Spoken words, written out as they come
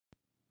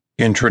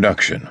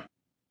Introduction.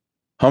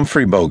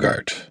 Humphrey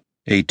Bogart,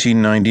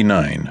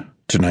 1899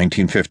 to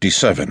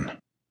 1957.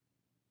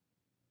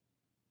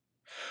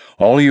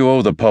 All you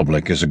owe the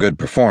public is a good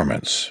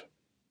performance.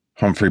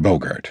 Humphrey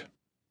Bogart.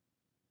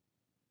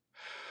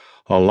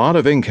 A lot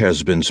of ink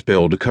has been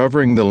spilled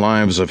covering the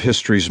lives of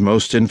history's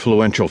most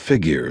influential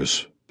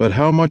figures, but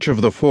how much of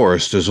the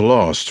forest is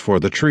lost for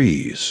the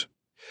trees?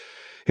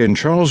 In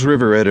Charles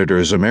River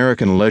Editor's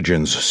American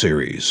Legends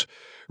series,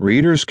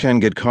 readers can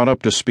get caught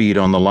up to speed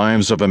on the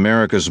lives of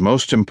America's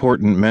most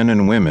important men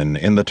and women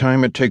in the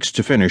time it takes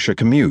to finish a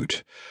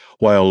commute,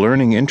 while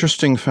learning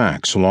interesting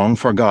facts long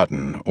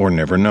forgotten or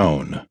never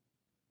known.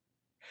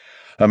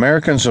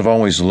 Americans have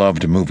always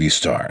loved movie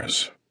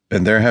stars,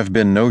 and there have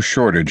been no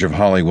shortage of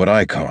Hollywood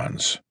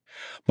icons.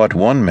 But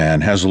one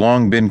man has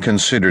long been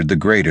considered the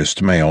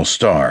greatest male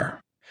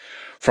star.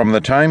 From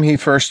the time he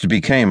first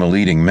became a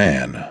leading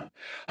man,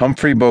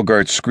 Humphrey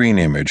Bogart's screen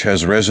image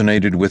has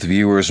resonated with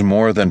viewers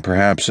more than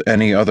perhaps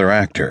any other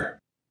actor.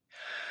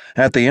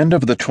 At the end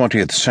of the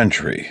 20th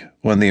century,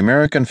 when the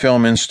American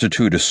Film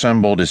Institute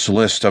assembled its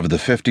list of the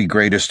 50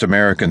 greatest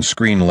American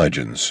screen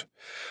legends,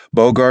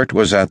 Bogart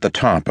was at the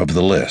top of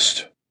the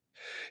list.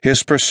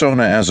 His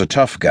persona as a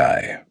tough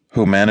guy,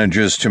 who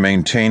manages to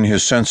maintain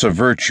his sense of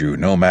virtue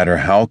no matter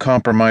how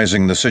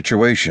compromising the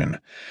situation,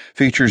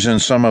 features in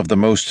some of the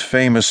most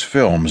famous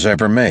films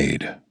ever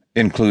made,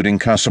 including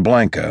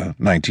Casablanca,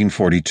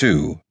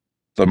 1942,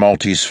 The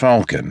Maltese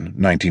Falcon,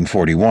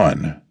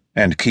 1941,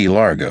 and Key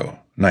Largo,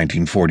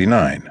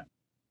 1949.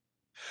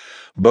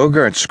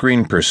 Bogart's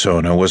screen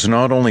persona was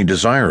not only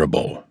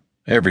desirable,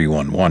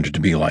 everyone wanted to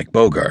be like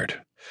Bogart,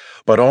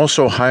 but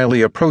also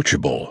highly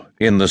approachable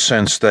in the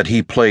sense that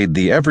he played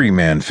the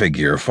everyman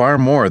figure far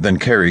more than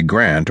Cary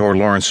Grant or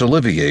Laurence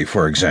Olivier,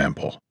 for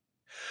example.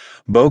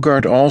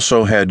 Bogart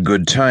also had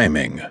good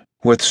timing,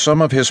 with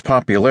some of his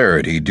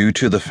popularity due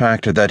to the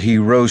fact that he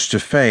rose to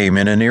fame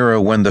in an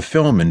era when the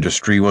film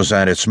industry was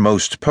at its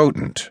most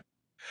potent.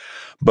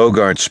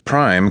 Bogart's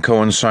prime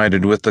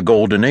coincided with the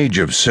golden age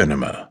of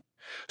cinema.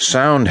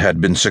 Sound had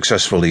been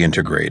successfully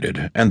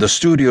integrated, and the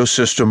studio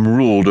system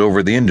ruled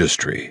over the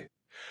industry.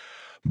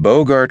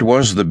 Bogart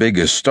was the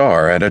biggest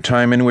star at a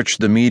time in which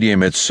the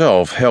medium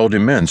itself held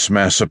immense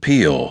mass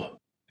appeal,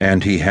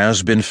 and he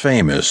has been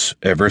famous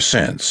ever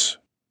since.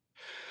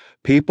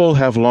 People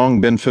have long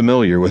been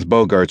familiar with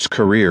Bogart's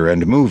career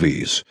and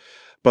movies,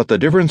 but the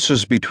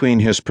differences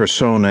between his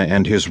persona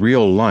and his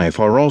real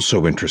life are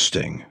also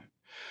interesting.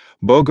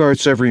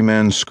 Bogart's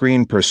everyman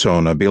screen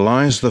persona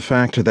belies the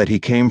fact that he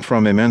came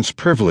from immense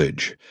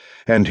privilege,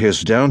 and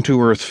his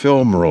down-to-earth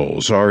film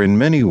roles are in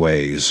many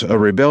ways a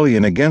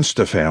rebellion against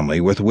a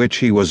family with which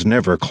he was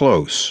never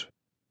close.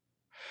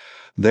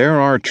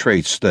 There are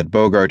traits that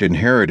Bogart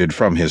inherited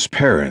from his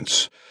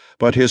parents,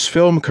 but his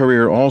film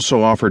career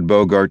also offered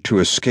Bogart to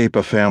escape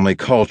a family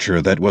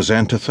culture that was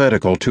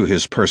antithetical to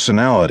his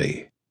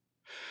personality.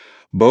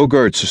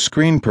 Bogart's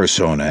screen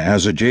persona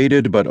as a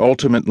jaded but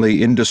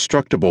ultimately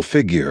indestructible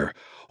figure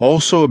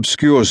also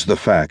obscures the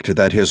fact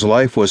that his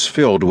life was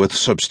filled with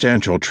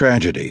substantial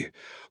tragedy,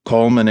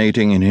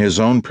 culminating in his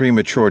own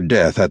premature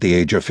death at the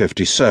age of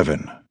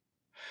 57.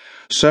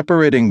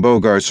 Separating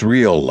Bogart's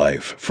real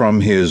life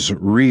from his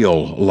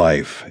real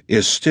life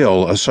is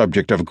still a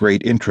subject of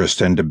great interest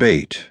and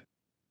debate.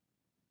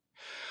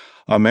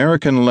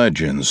 American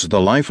Legends: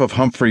 The Life of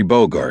Humphrey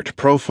Bogart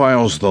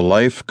profiles the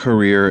life,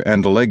 career,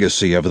 and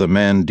legacy of the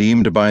man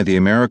deemed by the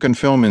American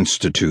Film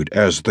Institute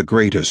as the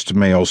greatest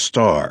male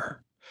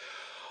star.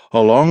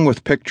 Along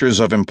with pictures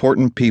of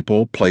important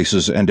people,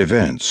 places, and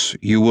events,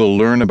 you will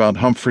learn about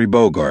Humphrey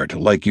Bogart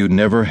like you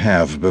never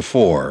have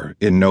before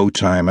in no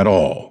time at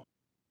all.